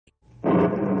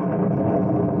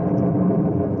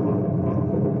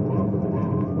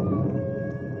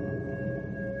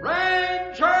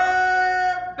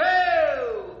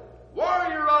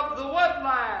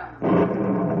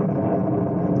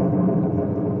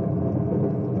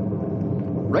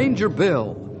Ranger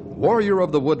Bill, warrior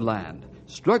of the woodland,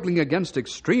 struggling against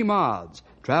extreme odds,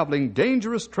 traveling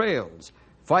dangerous trails,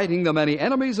 fighting the many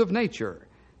enemies of nature.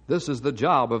 This is the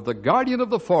job of the guardian of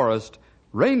the forest,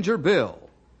 Ranger Bill.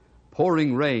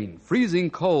 Pouring rain, freezing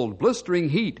cold, blistering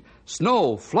heat,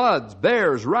 snow, floods,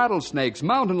 bears, rattlesnakes,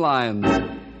 mountain lions.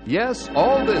 Yes,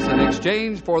 all this in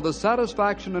exchange for the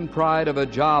satisfaction and pride of a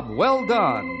job well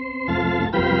done.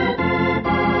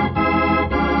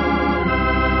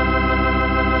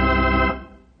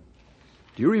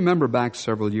 Do you remember back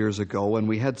several years ago when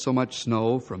we had so much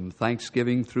snow from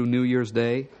Thanksgiving through New Year's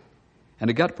Day?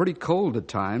 And it got pretty cold at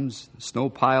times. The snow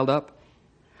piled up.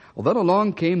 Well, then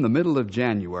along came the middle of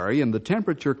January, and the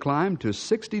temperature climbed to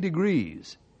 60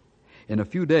 degrees. In a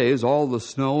few days, all the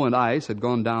snow and ice had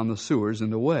gone down the sewers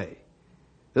and away.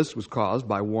 This was caused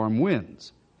by warm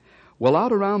winds. Well,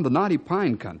 out around the Knotty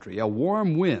Pine country, a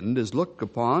warm wind is looked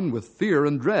upon with fear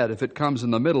and dread if it comes in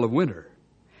the middle of winter.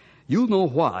 You'll know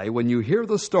why when you hear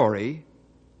the story,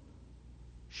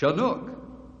 Chinook.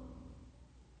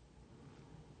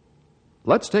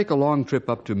 Let's take a long trip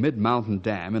up to Mid-Mountain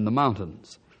Dam in the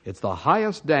mountains. It's the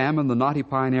highest dam in the Knotty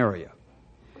Pine area.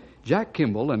 Jack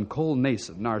Kimball and Cole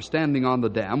Nason are standing on the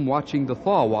dam watching the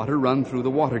thaw water run through the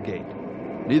water gate.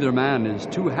 Neither man is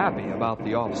too happy about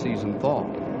the off-season thaw.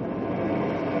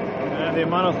 The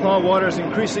amount of thaw water is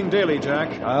increasing daily, Jack.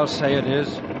 I'll say it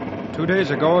is. 2 days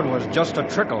ago it was just a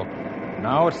trickle.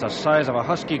 Now it's the size of a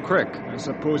husky creek. I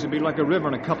suppose it'd be like a river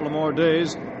in a couple of more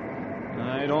days.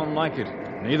 I don't like it.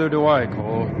 Neither do I,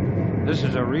 Cole. This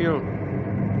is a real...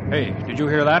 Hey, did you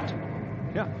hear that?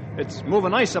 Yeah, it's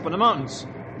moving ice up in the mountains.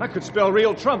 That could spell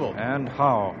real trouble. And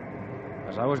how?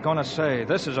 As I was going to say,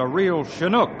 this is a real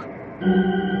Chinook.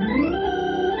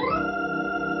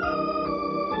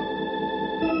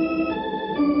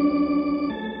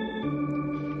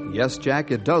 Yes,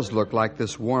 Jack, it does look like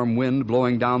this warm wind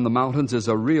blowing down the mountains is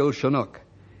a real Chinook.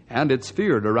 And it's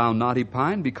feared around Knotty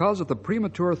Pine because of the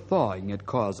premature thawing it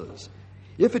causes.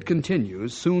 If it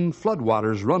continues, soon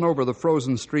floodwaters run over the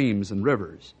frozen streams and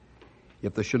rivers.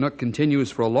 If the Chinook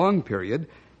continues for a long period,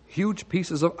 huge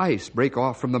pieces of ice break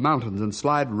off from the mountains and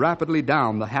slide rapidly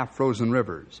down the half-frozen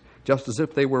rivers, just as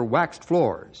if they were waxed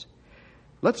floors.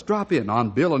 Let's drop in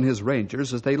on Bill and his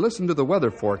rangers as they listen to the weather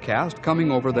forecast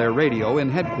coming over their radio in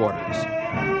headquarters.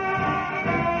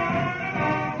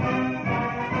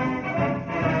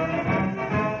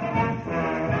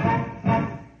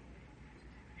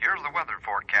 Here's the weather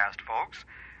forecast, folks.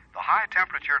 The high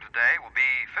temperature today will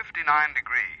be 59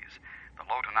 degrees. The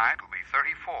low tonight will be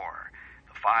 34.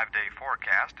 The 5-day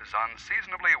forecast is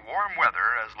unseasonably warm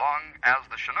weather as long as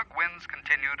the Chinook winds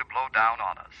continue to blow down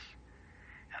on us.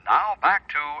 And now back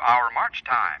to our march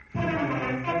time.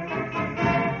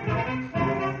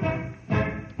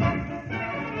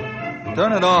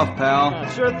 Turn it off, pal.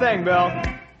 Sure thing, Bill.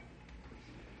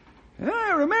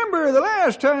 I remember the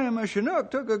last time a Chinook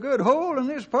took a good hold in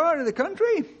this part of the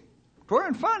country.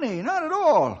 'Tweren't funny, not at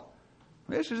all.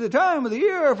 This is the time of the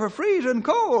year for freezing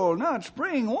cold, not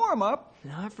spring warm-up.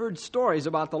 I've heard stories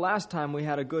about the last time we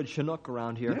had a good Chinook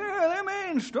around here. Yeah, them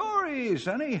ain't stories,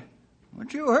 sonny.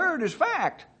 What you heard is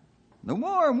fact. The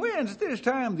warm winds at this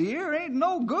time of the year ain't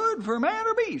no good for man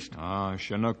or beast.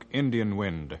 Chinook Indian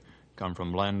wind, come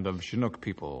from land of Chinook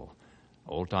people.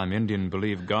 Old-time Indian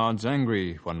believe God's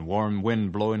angry when warm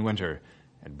wind blow in winter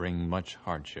and bring much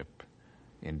hardship.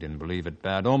 Indian believe it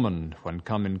bad omen when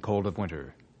come in cold of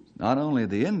winter. Not only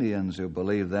the Indians who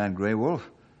believe that, Grey Wolf.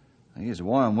 These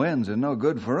warm winds are no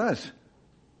good for us.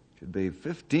 Should be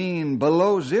 15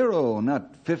 below zero,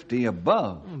 not 50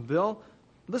 above. Bill,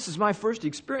 this is my first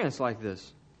experience like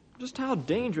this. Just how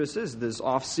dangerous is this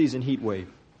off-season heat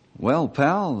wave? Well,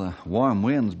 pal, the warm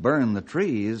winds burn the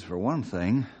trees, for one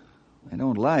thing. They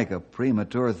don't like a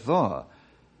premature thaw.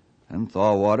 And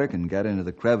thaw water can get into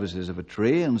the crevices of a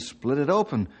tree and split it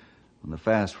open when the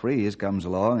fast freeze comes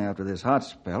along after this hot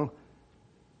spell.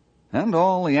 And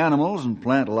all the animals and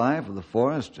plant life of the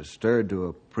forest are stirred to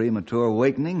a premature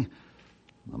awakening.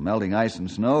 The melting ice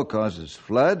and snow causes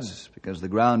floods because the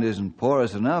ground isn't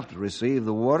porous enough to receive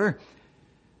the water.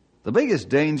 The biggest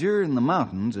danger in the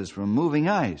mountains is from moving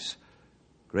ice.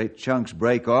 Great chunks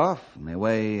break off, and they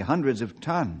weigh hundreds of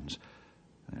tons.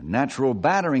 They're natural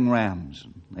battering rams.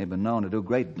 They've been known to do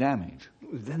great damage.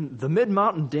 Then the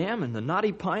Mid-Mountain Dam and the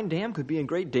Knotty Pine Dam could be in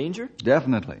great danger?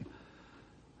 Definitely.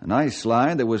 An ice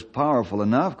slide that was powerful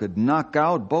enough could knock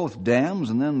out both dams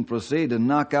and then proceed to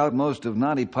knock out most of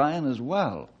Knotty Pine as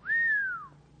well.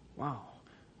 Wow.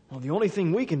 Well, the only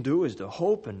thing we can do is to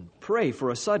hope and pray for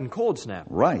a sudden cold snap.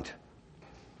 Right.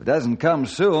 If it doesn't come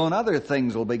soon, other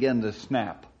things will begin to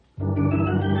snap.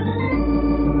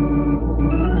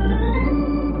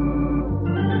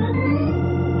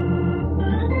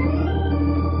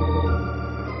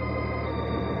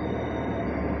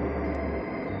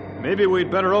 Maybe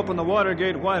we'd better open the water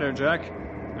gate wider, Jack.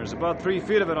 There's about 3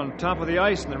 feet of it on top of the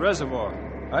ice in the reservoir.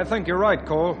 I think you're right,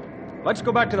 Cole. Let's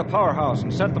go back to the powerhouse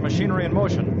and set the machinery in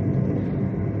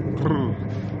motion.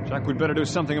 Jack, we'd better do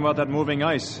something about that moving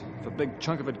ice. If a big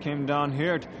chunk of it came down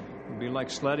here, it would be like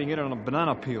sliding it on a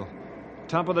banana peel.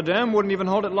 Top of the dam wouldn't even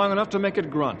hold it long enough to make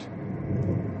it grunt.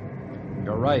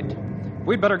 You're right.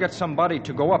 We'd better get somebody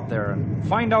to go up there and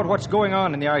find out what's going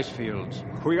on in the ice fields.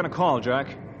 Who are you going to call,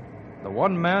 Jack? The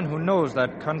one man who knows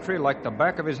that country like the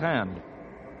back of his hand.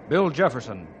 Bill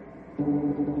Jefferson.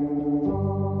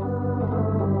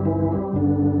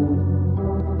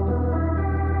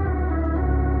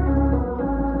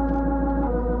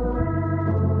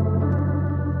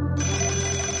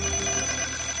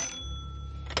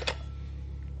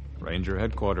 Ranger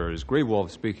Headquarters, Grey Wolf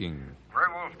speaking. Grey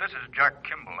Wolf, this is Jack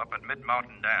Kimball up at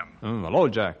Mid-Mountain Dam. Hello,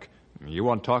 Jack. You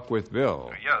want to talk with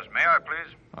Bill? Yes, may I,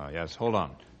 please? Yes, hold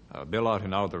on. Bill out in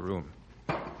another room.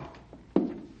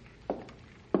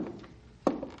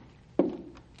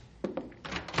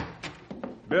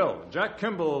 Bill, Jack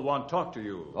Kimball want to talk to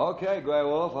you. Okay, Grey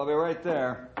Wolf, I'll be right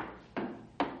there.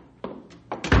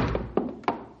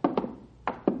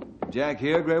 Jack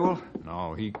here, Grey Wolf?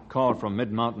 No, he called from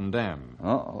Mid-Mountain Dam.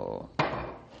 Uh-oh.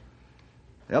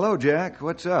 Hello, Jack.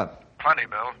 What's up? Plenty,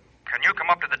 Bill. Can you come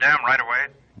up to the dam right away?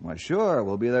 Why, sure.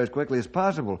 We'll be there as quickly as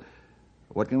possible.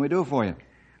 What can we do for you?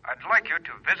 I'd like you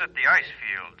to visit the ice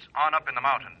fields on up in the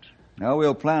mountains. Now,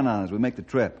 we'll plan on it as we make the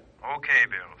trip. Okay,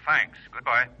 Bill. Thanks.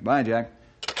 Goodbye. Bye, Jack.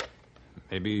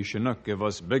 Maybe Chinook give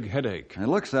us big headache. It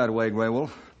looks that way, Grey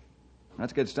Wolf.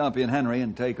 Let's get Stumpy and Henry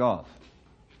and take off.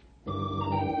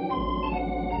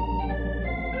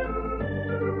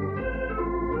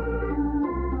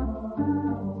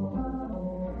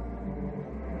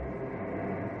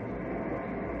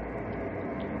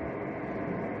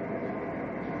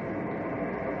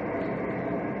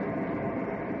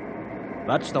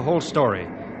 That's the whole story.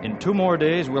 In 2 more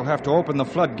days, we'll have to open the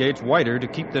floodgates wider to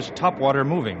keep this topwater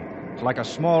moving. It's like a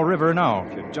small river now.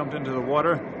 If you jumped into the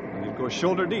water, you'd go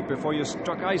shoulder deep before you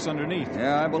struck ice underneath.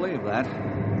 Yeah, I believe that.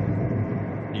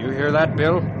 You hear that,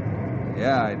 Bill?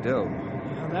 Yeah, I do.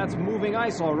 Yeah, that's moving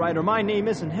ice, all right, or my name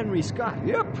isn't Henry Scott.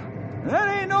 Yep.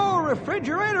 That ain't no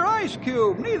refrigerator ice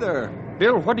cube, neither.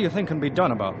 Bill, what do you think can be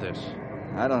done about this?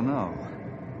 I don't know.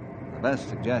 The best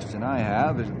suggestion I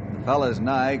have is that the fellas and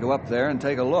I go up there and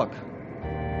take a look.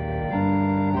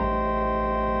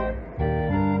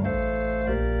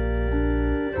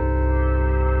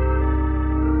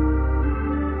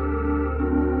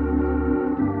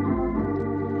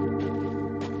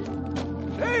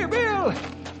 Hey, Bill,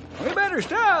 we better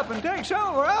stop and take some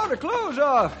of our outer clothes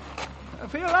off. I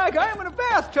feel like I'm in a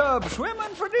bathtub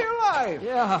swimming for dear life.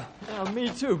 Yeah, me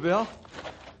too, Bill.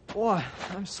 Boy,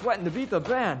 I'm sweating to beat the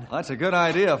band. That's a good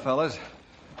idea, fellas.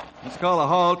 Let's call a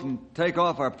halt and take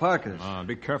off our parkas.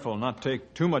 Be careful not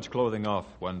take too much clothing off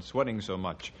when sweating so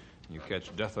much. You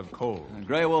catch death of cold.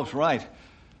 Grey Wolf's right.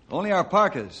 Only our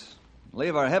parkas.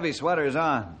 Leave our heavy sweaters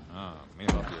on. Me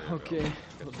up here. Okay,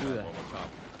 we'll do that.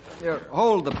 Here,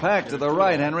 hold the pack to the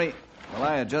right, Henry, while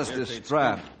I adjust this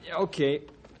strap. Yeah, okay.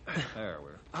 There,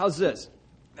 we're... How's this?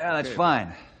 Yeah, that's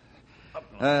fine.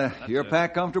 Your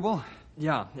pack comfortable?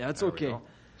 Yeah, it's okay.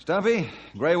 Stumpy,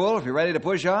 Grey Wolf, you ready to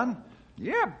push on?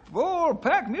 Yep, old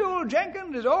pack mule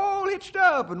Jenkins is all hitched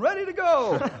up and ready to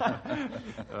go.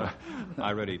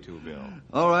 I'm ready too, Bill.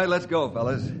 All right, let's go,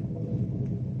 fellas.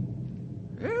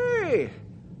 Hey,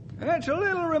 that's a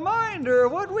little reminder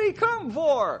of what we come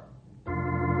for.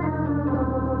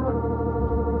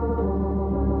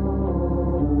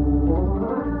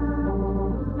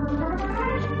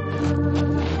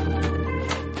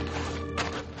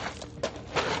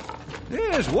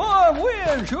 This warm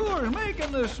wind sure is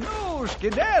making the snow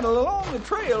skedaddle along the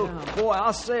trail. Yeah, boy,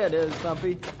 I'll say it is,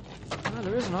 Stumpy. Well,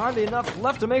 there isn't hardly enough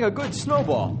left to make a good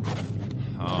snowball.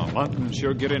 Mountains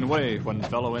sure get in way when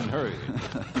fellow in hurry.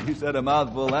 You said a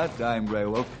mouthful that time, Grey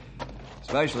Wolf.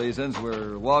 Especially since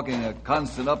we're walking a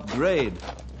constant upgrade.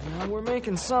 Yeah, we're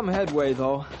making some headway,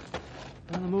 though.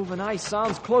 And the moving ice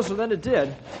sounds closer than it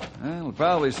did. Well, it'll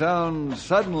probably sound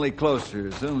suddenly closer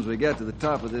as soon as we get to the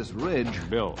top of this ridge.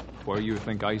 Bill, where you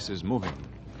think ice is moving?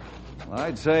 Well,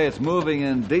 I'd say it's moving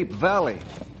in Deep Valley.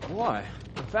 Boy,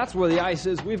 if that's where the ice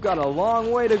is, we've got a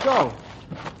long way to go.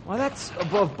 Why, that's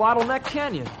above Bottleneck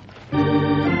Canyon.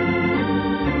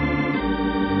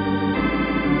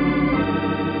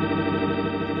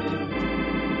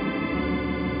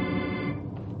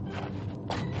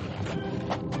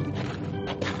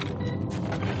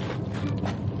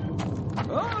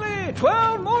 Only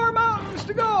 12 more mountains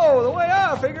to go, the way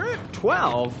I figure it.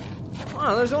 12?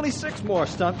 Oh, there's only 6 more,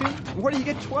 Stumpy. Where do you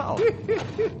get 12?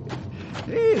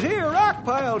 These here rock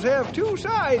piles have two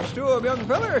sides to 'em, young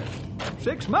feller.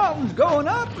 6 mountains going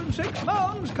up and 6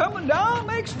 mountains coming down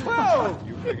makes 12.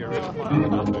 You figure it.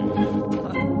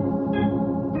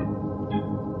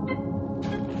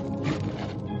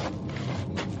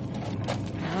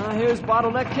 Here's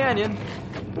Bottleneck Canyon.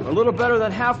 We're a little better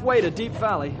than halfway to Deep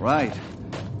Valley. Right.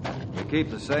 If we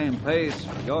keep the same pace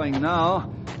we're going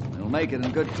now, we'll make it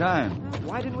in good time.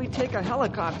 Why didn't we take a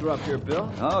helicopter up here,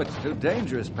 Bill? Oh, it's too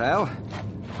dangerous, pal.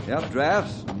 The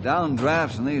updrafts and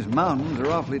downdrafts in these mountains are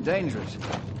awfully dangerous.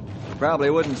 You probably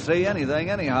wouldn't see anything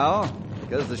anyhow,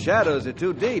 because the shadows are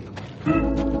too deep.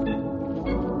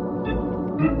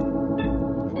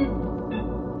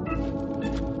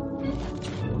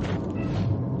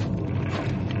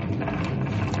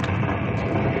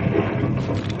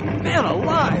 Man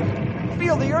alive!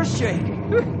 Feel the earth shake.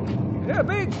 A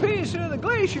big piece of the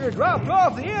glacier dropped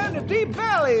off the end of Deep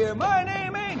Valley. My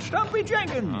name ain't Stumpy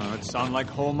Jenkins. Oh, it sounds like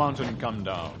whole mountain come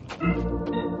down.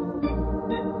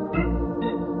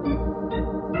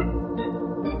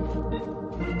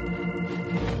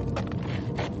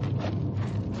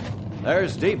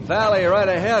 There's Deep Valley right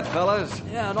ahead, fellas.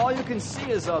 Yeah, and all you can see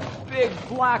is a big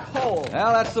black hole.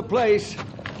 Well, that's the place.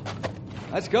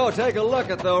 Let's go take a look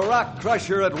at the rock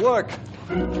crusher at work.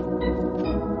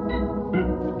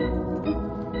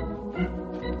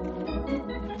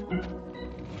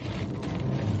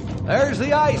 There's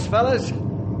the ice, fellas.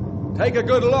 Take a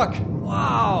good look.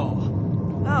 Wow!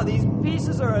 Now these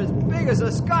pieces are as big as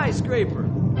a skyscraper.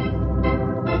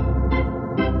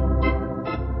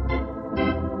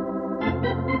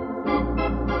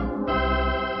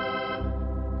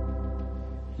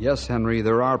 Yes, Henry,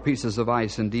 there are pieces of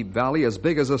ice in Deep Valley as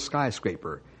big as a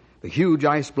skyscraper. The huge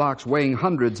ice blocks weighing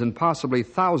hundreds and possibly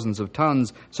thousands of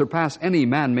tons surpass any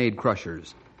man-made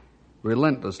crushers.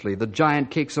 Relentlessly, the giant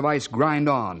cakes of ice grind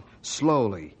on,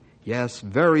 slowly, yes,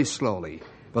 very slowly,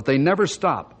 but they never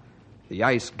stop. The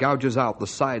ice gouges out the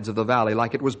sides of the valley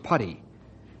like it was putty.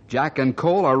 Jack and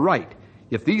Cole are right.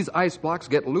 If these ice blocks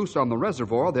get loose on the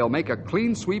reservoir, they'll make a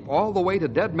clean sweep all the way to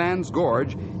Dead Man's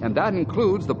Gorge, and that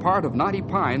includes the part of Knotty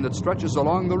Pine that stretches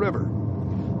along the river.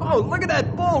 Oh, look at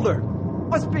that boulder!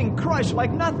 What's being crushed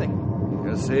like nothing?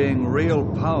 You're seeing real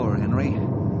power, Henry.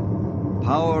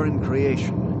 Power in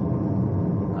creation.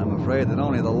 I'm afraid that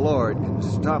only the Lord can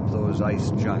stop those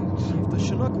ice giants. If the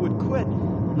Chinook would quit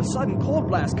and a sudden cold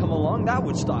blast come along, that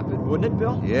would stop it, wouldn't it,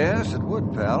 Bill? Yes, it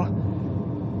would, pal.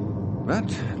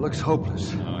 But it looks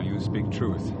hopeless. Oh, you speak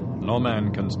truth. No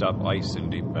man can stop ice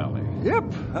in Deep Valley.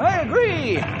 Yep, I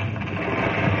agree.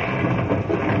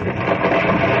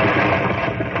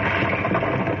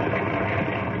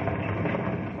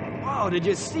 Wow, did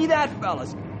you see that,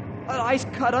 fellas? That ice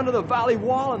cut under the valley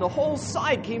wall and the whole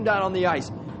side came down on the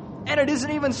ice. And it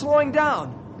isn't even slowing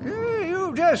down. Yeah,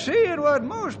 you've just seen what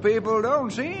most people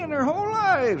don't see in their whole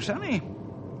lives, sonny.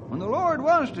 When the Lord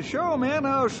wants to show men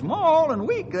how small and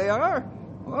weak they are,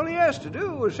 all he has to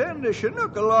do is send a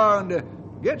Chinook along to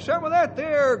get some of that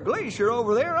there glacier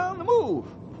over there on the move.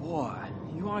 Boy,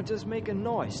 you aren't just making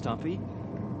noise, Stumpy.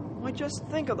 Why, just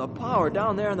think of the power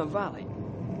down there in the valley.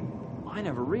 I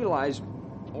never realized,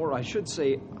 or I should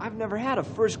say, I've never had a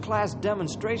first-class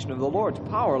demonstration of the Lord's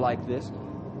power like this.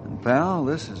 And, pal,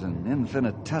 this is an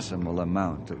infinitesimal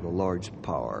amount of the Lord's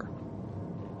power.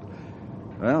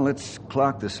 Well, let's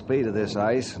clock the speed of this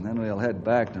ice, and then we'll head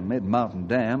back to Mid-Mountain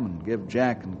Dam and give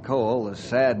Jack and Cole the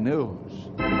sad news.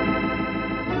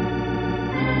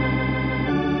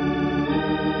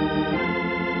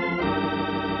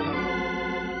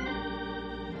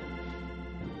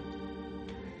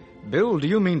 Bill, do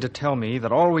you mean to tell me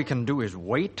that all we can do is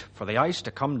wait for the ice to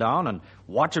come down and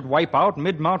watch it wipe out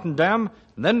Mid-Mountain Dam,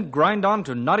 and then grind on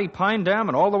to Knotty Pine Dam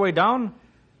and all the way down?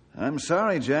 I'm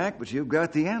sorry, Jack, but you've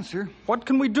got the answer. What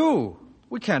can we do?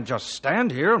 We can't just stand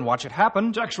here and watch it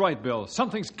happen. Jack's right, Bill.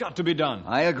 Something's got to be done.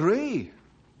 I agree.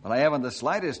 But I haven't the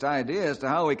slightest idea as to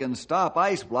how we can stop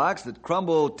ice blocks that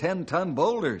crumble 10-ton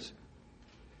boulders.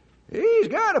 He's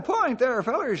got a point there,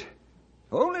 fellers.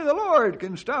 Only the Lord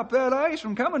can stop that ice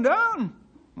from coming down.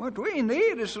 What we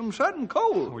need is some sudden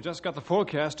cold. We just got the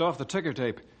forecast off the ticker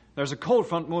tape. There's a cold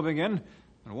front moving in, and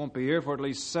it won't be here for at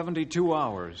least 72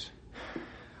 hours.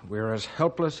 We're as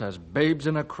helpless as babes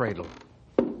in a cradle.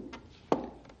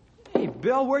 Hey,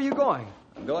 Bill, where are you going?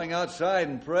 I'm going outside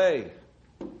and pray.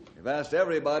 We've asked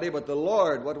everybody but the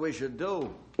Lord what we should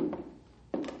do.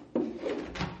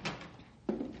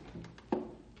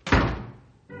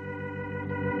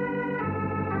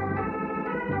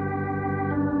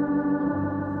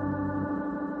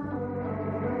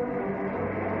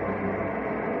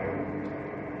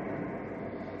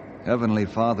 Heavenly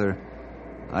Father,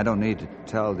 I don't need to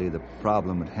tell thee the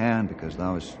problem at hand because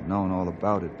thou hast known all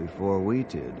about it before we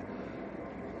did.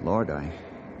 Lord, I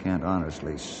can't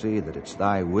honestly see that it's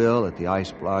thy will that the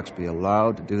ice blocks be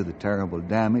allowed to do the terrible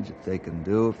damage that they can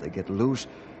do if they get loose.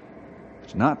 If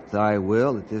it's not thy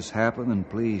will that this happen, then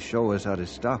please show us how to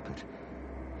stop it.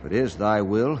 If it is thy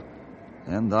will,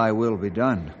 then thy will be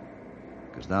done,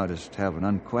 because thou dost have an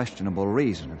unquestionable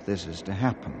reason if this is to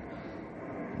happen.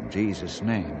 In Jesus'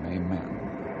 name, amen.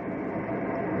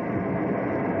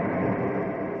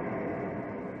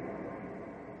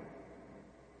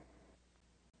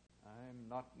 I'm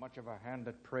not much of a hand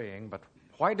at praying, but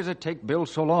why does it take Bill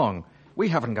so long? We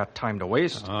haven't got time to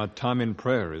waste. Time in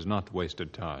prayer is not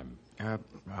wasted time.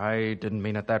 I didn't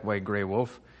mean it that way, Grey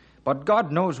Wolf. But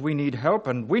God knows we need help,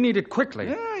 and we need it quickly.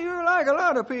 Yeah, you're like a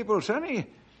lot of people, Sonny.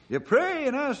 You pray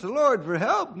and ask the Lord for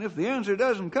help, and if the answer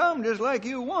doesn't come just like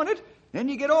you want it, then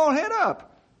you get all het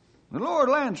up. The Lord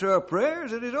will answer our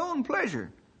prayers at His own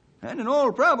pleasure, and in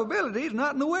all probability,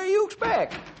 not in the way you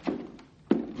expect.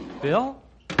 Bill?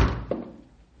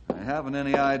 I haven't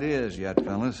any ideas yet,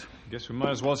 fellas. Guess we might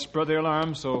as well spread the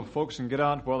alarm so folks can get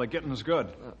out while the getting's good.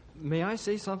 May I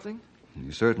say something?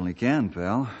 You certainly can,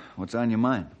 pal. What's on your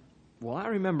mind? Well, I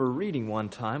remember reading one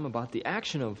time about the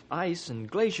action of ice and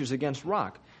glaciers against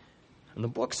rock. And the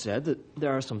book said that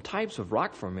there are some types of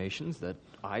rock formations that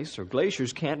ice or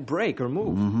glaciers can't break or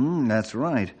move. That's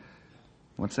right.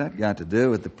 What's that got to do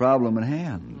with the problem at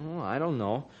hand? Oh, I don't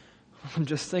know. I'm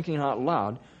just thinking out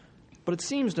loud. But it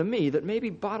seems to me that maybe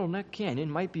Bottleneck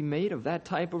Canyon might be made of that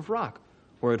type of rock,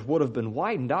 where it would have been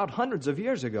widened out hundreds of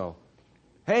years ago.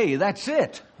 Hey, that's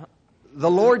it. The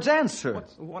Lord's answer.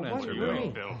 What answer,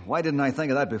 answer, Bill? Why didn't I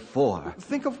think of that before?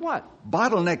 Think of what?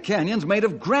 Bottleneck Canyon's made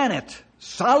of granite.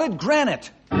 Solid granite.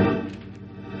 Well,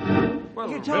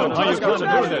 Bill, how you going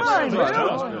to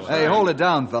do this? Hey, hold it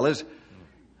down, fellas.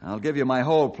 I'll give you my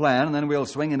whole plan, and then we'll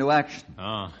swing into action.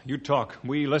 You talk.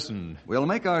 We listen. We'll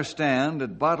make our stand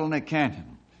at Bottleneck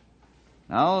Canyon.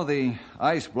 Now, the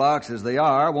ice blocks as they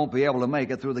are won't be able to make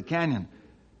it through the canyon.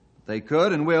 They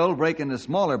could and will break into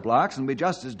smaller blocks and be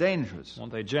just as dangerous.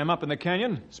 Won't they jam up in the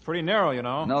canyon? It's pretty narrow, you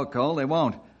know. No, Cole, they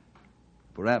won't.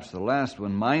 Perhaps the last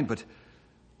one might, but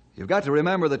you've got to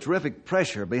remember the terrific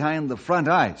pressure behind the front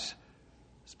ice,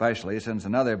 especially since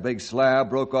another big slab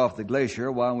broke off the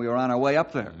glacier while we were on our way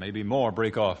up there. Maybe more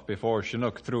break off before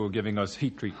Chinook through giving us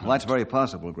heat treatment. Well, that's very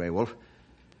possible, Grey Wolf.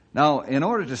 Now, in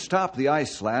order to stop the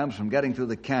ice slabs from getting through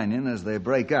the canyon as they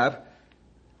break up,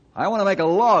 I want to make a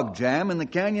log jam in the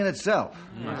canyon itself.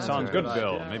 That sounds good,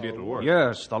 Bill. Maybe it'll work.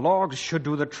 Yes, the logs should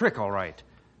do the trick, all right.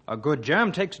 A good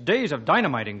jam takes days of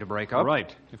dynamiting to break up.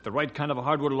 Right. If the right kind of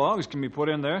hardwood logs can be put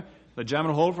in there, the jam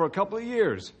will hold for a couple of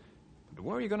years. But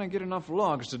where are you going to get enough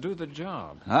logs to do the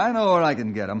job? I know where I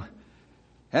can get them.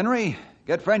 Henry,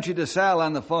 get Frenchy DeSalle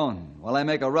on the phone while I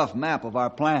make a rough map of our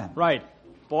plan. Right.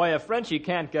 Boy, if Frenchie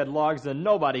can't get logs, then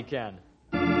nobody can.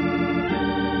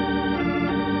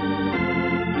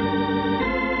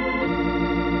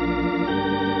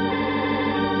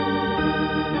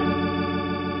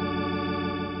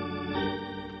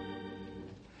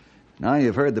 Now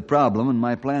you've heard the problem and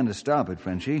my plan to stop it,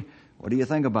 Frenchy. What do you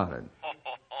think about it?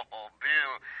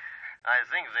 Bill, I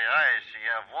think the ice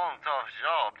have one tough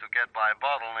job to get by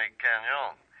Bottleneck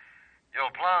Canyon. Your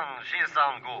plan, she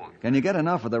sound good. Can you get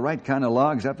enough of the right kind of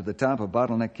logs up at the top of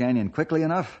Bottleneck Canyon quickly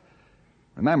enough?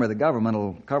 Remember, the government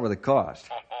will cover the cost.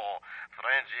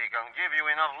 Frenchy can give you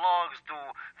enough logs to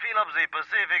fill up the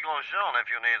Pacific Ocean if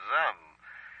you need them.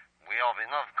 We have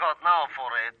enough cut now for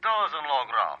 12 log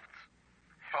rafts.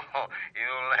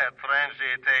 You let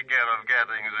Frenchy take care of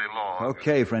getting the logs.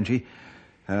 Okay, Frenchy.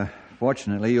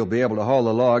 Fortunately, you'll be able to haul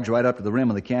the logs right up to the rim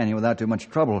of the canyon without too much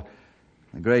trouble.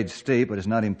 The grade's steep, but it's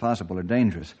not impossible or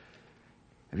dangerous.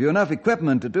 Have you enough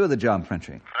equipment to do the job,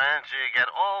 Frenchy? Frenchy get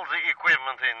all the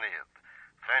equipment he need.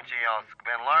 Frenchy asked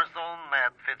Ben Larson,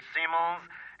 Matt Fitzsimmons,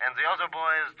 and the other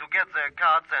boys to get their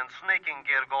cuts and snaking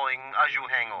gear going as you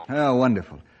hang on. Oh,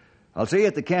 wonderful. I'll see you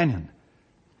at the canyon.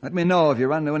 Let me know if you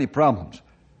run into any problems.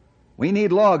 We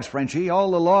need logs, Frenchy,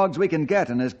 all the logs we can get,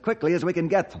 and as quickly as we can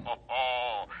get them.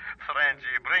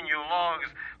 Frenchy, bring you logs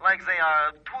like they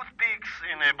are toothpicks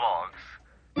in a box.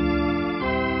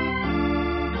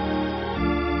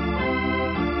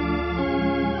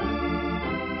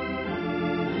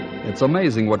 It's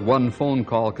amazing what one phone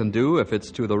call can do if it's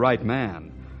to the right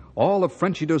man. All of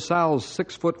Frenchy DeSalle's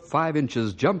 6 foot 5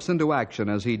 inches jumps into action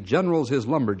as he generals his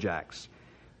lumberjacks.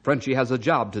 Frenchy has a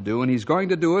job to do, and he's going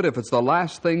to do it if it's the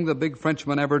last thing the big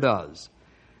Frenchman ever does.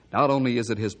 Not only is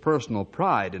it his personal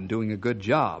pride in doing a good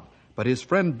job, but his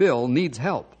friend Bill needs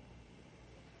help.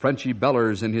 Frenchy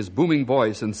bellers in his booming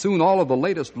voice, and soon all of the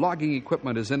latest logging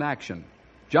equipment is in action.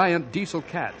 Giant diesel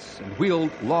cats and wheeled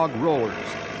log rollers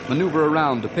maneuver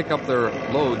around to pick up their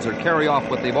loads or carry off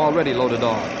what they've already loaded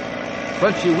on.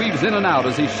 Frenchy weaves in and out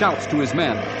as he shouts to his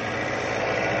men.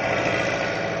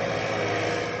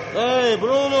 Hey,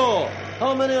 Bruno,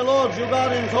 how many logs you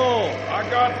got in tow? I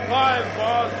got 5,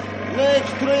 boss. Next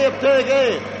trip, take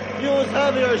 8. Use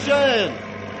heavier chain.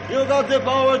 You got the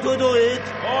power to do it.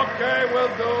 Okay, will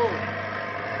do.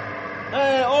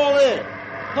 Hey, Ole,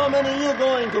 how many you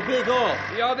going to pick up?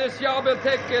 Yeah, this job will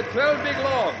take 12 big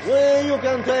logs. Well, you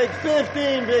can take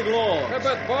 15 big logs. Yeah,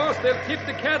 but, boss, they'll tip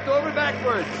the cat over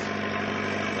backwards.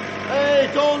 Hey,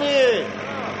 Tony.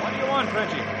 What do you want,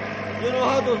 Frenchy? You know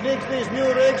how to fix this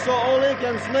new rig so Ole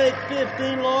can snake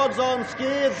 15 logs on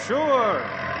skid? Sure.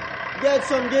 Get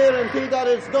some guarantee that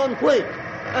it's done quick.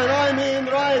 And I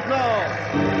mean right now.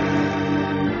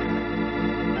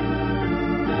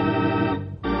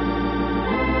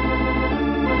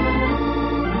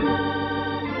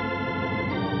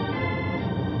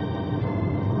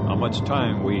 How much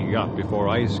time we got before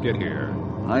ice get here?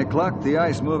 I clocked the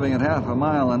ice moving at half a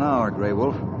mile an hour, Grey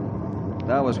Wolf.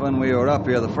 That was when we were up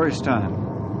here the first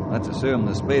time. Let's assume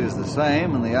the speed is the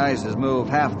same and the ice has moved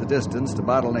half the distance to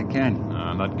Bottleneck Canyon.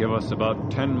 That give us about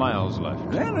 10 miles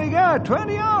left. Then we got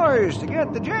 20 hours to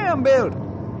get the jam built.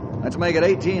 Let's make it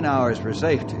 18 hours for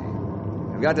safety.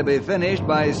 We've got to be finished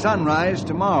by sunrise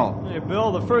tomorrow. Hey,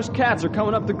 Bill, the first cats are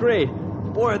coming up the grade.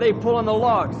 Boy, are they pulling the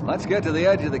logs. Let's get to the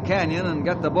edge of the canyon and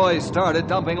get the boys started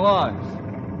dumping logs.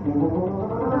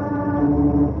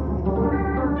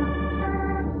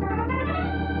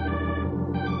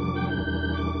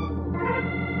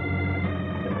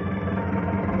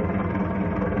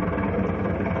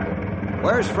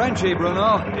 Where's Frenchy,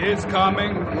 Bruno? He's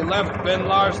coming. He left Ben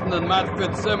Larson and Matt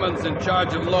Fitzsimmons in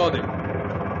charge of loading.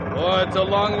 Oh, it's a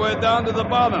long way down to the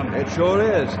bottom. It sure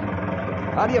is.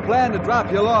 How do you plan to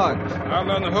drop your logs? I'll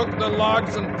unhook the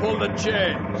logs and pull the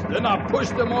chains. Then I'll push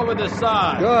them over the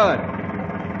side. Good.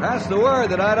 Pass the word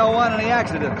that I don't want any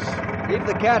accidents. Keep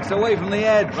the cats away from the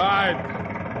edge. Right.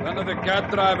 None of the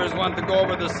cat drivers want to go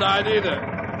over the side either.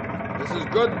 This is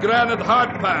good granite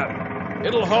hardpan.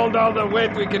 It'll hold all the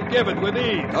weight we can give it with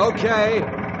ease. Okay.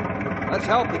 Let's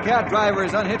help the cat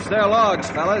drivers unhitch their logs,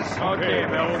 fellas. Okay,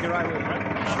 Bill, we'll get right with it.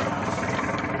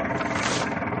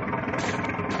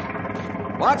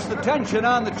 Watch the tension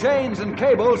on the chains and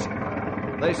cables.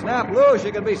 They snap loose,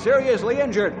 you could be seriously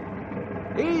injured.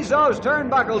 Ease those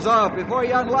turnbuckles off before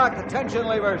you unlock the tension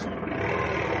levers.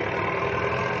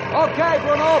 Okay,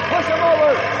 Bruno, push them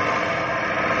over.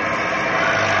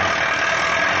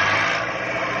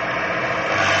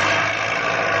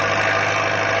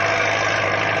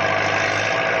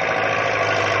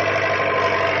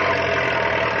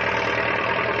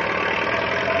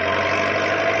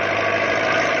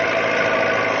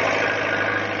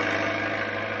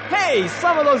 Hey,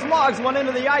 some of those logs went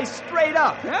into the ice straight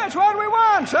up. That's what we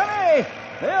want, Sonny.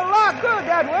 They'll lock good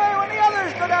that way when the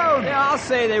others go down. Yeah, I'll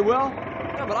say they will.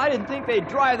 Yeah, but I didn't think they'd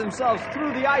drive themselves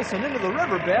through the ice and into the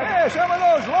riverbed. Yeah, some of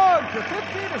those logs are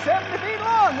 50 to 70 feet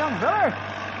long, young feller.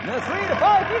 And they're 3 to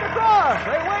 5 feet across.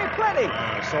 They weigh plenty.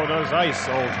 So does ice,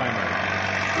 old-timer.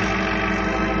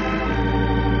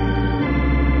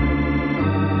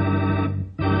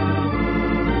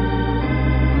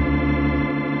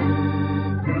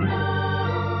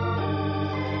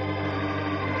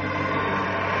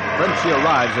 Frenchy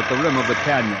arrives at the rim of the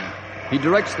canyon. He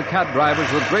directs the cat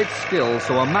drivers with great skill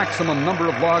so a maximum number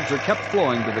of logs are kept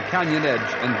flowing to the canyon edge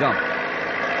and dumped.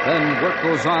 Then work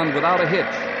goes on without a hitch.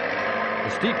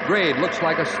 The steep grade looks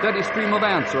like a steady stream of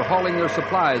ants are hauling their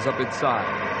supplies up its side.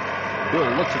 Bill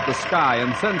looks at the sky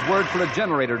and sends word for a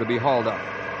generator to be hauled up.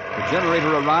 The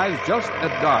generator arrives just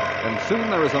at dark, and soon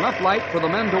there is enough light for the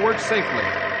men to work safely.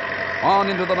 On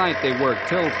into the night they work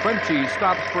till Frenchy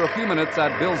stops for a few minutes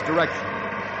at Bill's direction.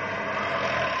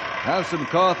 Have some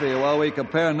coffee while we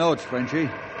compare notes, Frenchy.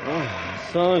 Oh,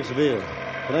 thanks, Bill.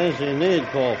 Frenchy need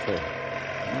coffee.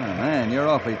 Oh, man, you're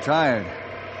awfully tired.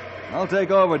 I'll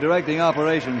take over directing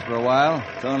operations for a while.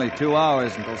 It's only 2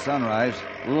 hours until sunrise.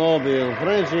 No, Bill.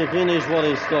 Frenchy finish what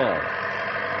he started.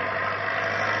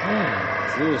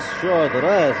 This short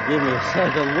rest give me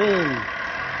second wind.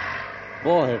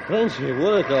 Boy, Frenchy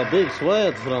work a big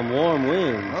sweat from warm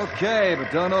winds. Okay, but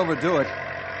don't overdo it.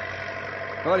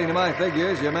 According to my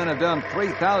figures, your men have dumped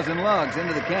 3,000 logs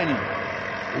into the canyon.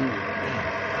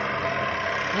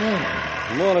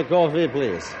 More coffee,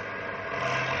 please.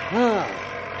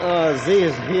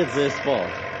 This hits the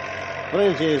spot.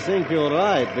 Frenchy think you're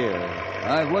right, Bill.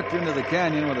 I've looked into the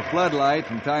canyon with a floodlight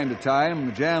from time to time, and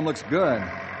the jam looks good.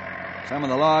 Some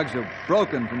of the logs are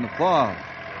broken from the fog.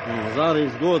 That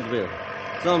is good, Bill.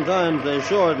 Sometimes the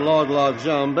short log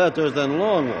jam better than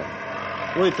long one.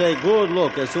 We take good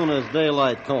look as soon as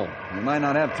daylight comes. We might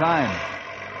not have time.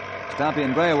 Stumpy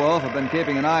and Grey Wolf have been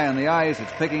keeping an eye on the ice.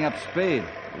 It's picking up speed.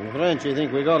 Frenchy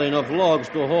think we got enough logs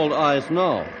to hold ice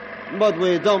now. But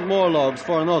we dump more logs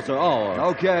for another hour.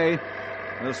 Okay.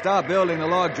 We'll stop building the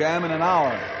log jam in an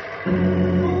hour.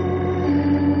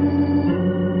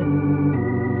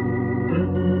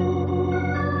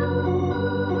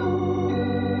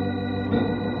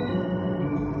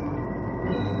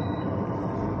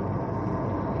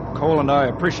 Cole and I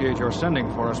appreciate your sending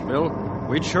for us, Bill.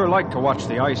 We'd sure like to watch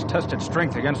the ice test its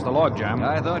strength against the logjam.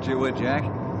 I thought you would, Jack.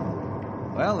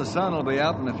 Well, the sun will be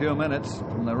up in a few minutes.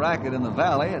 From the racket in the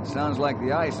valley, it sounds like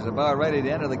the ice is about ready to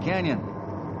enter the canyon.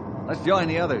 Let's join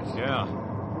the others. Yeah.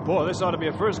 Boy, this ought to be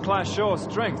a first-class show of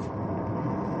strength.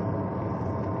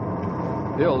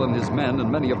 Bill and his men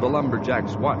and many of the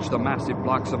lumberjacks watch the massive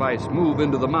blocks of ice move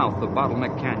into the mouth of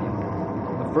Bottleneck Canyon.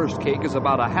 The first cake is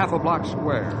about a half a block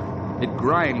square. It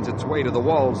grinds its way to the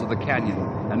walls of the canyon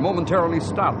and momentarily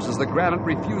stops as the granite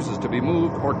refuses to be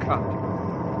moved or cut.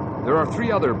 There are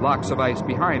 3 other blocks of ice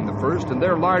behind the first, and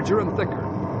they're larger and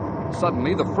thicker.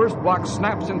 Suddenly, the first block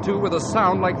snaps in two with a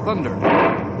sound like thunder.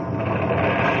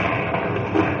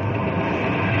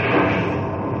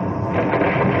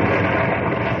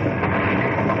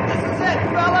 This is it,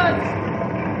 fellas!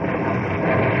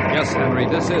 Yes, Henry,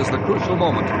 this is the crucial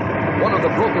moment. One of the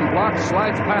broken blocks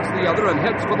slides past the other and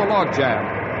heads for the log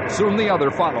jam. Soon the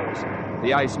other follows.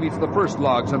 The ice meets the first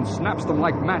logs and snaps them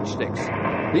like matchsticks.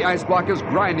 The ice block is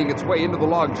grinding its way into the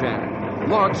log jam.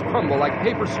 Logs crumble like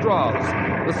paper straws.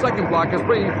 The second block is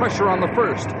bringing pressure on the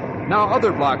first. Now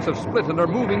other blocks have split and are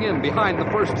moving in behind the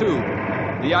first two.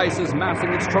 The ice is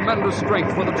massing its tremendous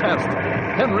strength for the test.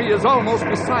 Henry is almost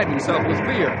beside himself with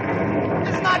fear.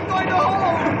 It's not going to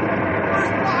hold!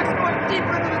 First block's going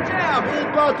deeper into the jam!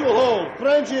 It got to hold.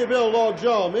 Frenchy Bill log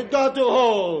jam. It got to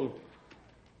hold.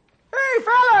 Hey,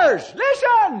 fellas,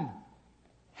 listen!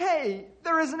 Hey,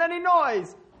 there isn't any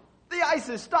noise. The ice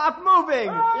has stopped moving.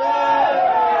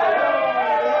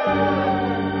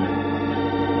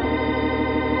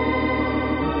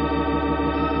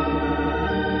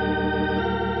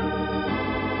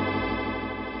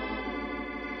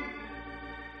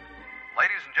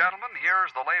 Ladies and gentlemen,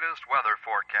 here's the latest weather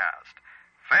forecast.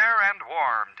 Fair and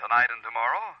warm tonight and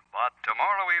tomorrow, but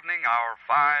tomorrow evening our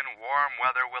fine, warm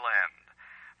weather will end.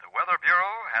 The Weather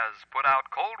Bureau has put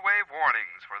out cold wave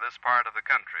warnings for this part of the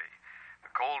country.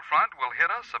 The cold front will hit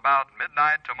us about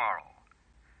midnight tomorrow.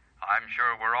 I'm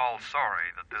sure we're all sorry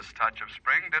that this touch of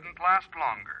spring didn't last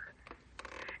longer.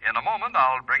 In a moment,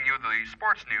 I'll bring you the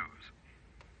sports news.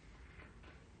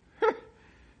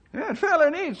 That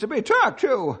fella needs to be talked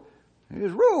to.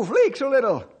 His roof leaks a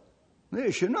little.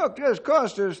 This Chinook just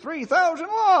cost us 3,000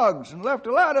 logs and left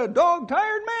a lot of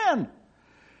dog-tired men.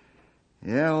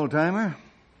 Yeah, old-timer.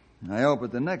 I hope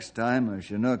that the next time a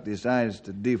Chinook decides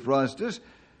to defrost us,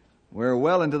 we're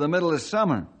well into the middle of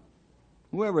summer.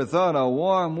 Whoever thought a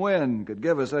warm wind could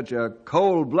give us such a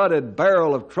cold-blooded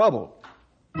barrel of trouble?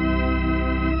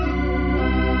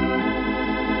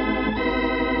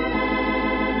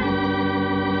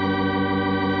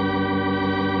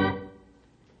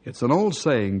 It's an old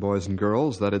saying, boys and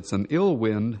girls, that it's an ill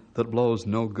wind that blows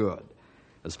no good.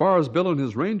 As far as Bill and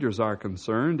his Rangers are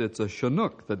concerned, it's a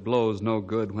Chinook that blows no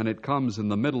good when it comes in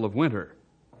the middle of winter.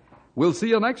 We'll see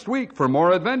you next week for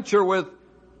more adventure with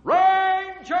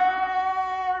Ranger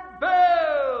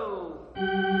Bill!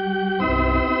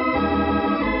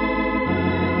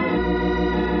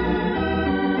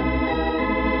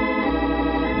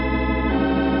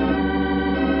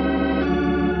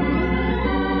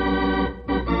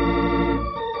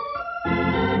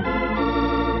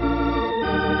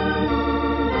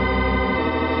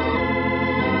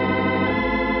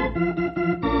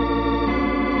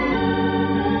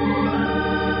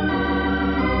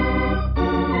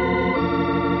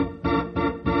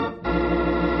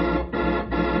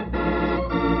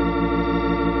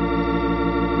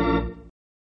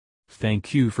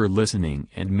 Thank you for listening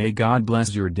and may God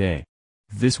bless your day.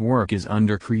 This work is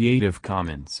under Creative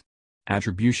Commons.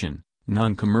 Attribution,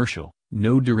 non-commercial,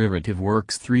 no derivative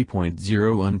works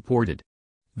 3.0 unported.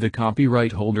 The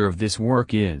copyright holder of this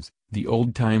work is the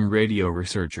Old Time Radio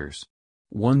Researchers.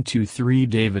 123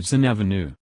 Davidson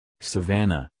Avenue,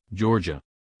 Savannah, Georgia.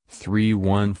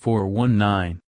 31419.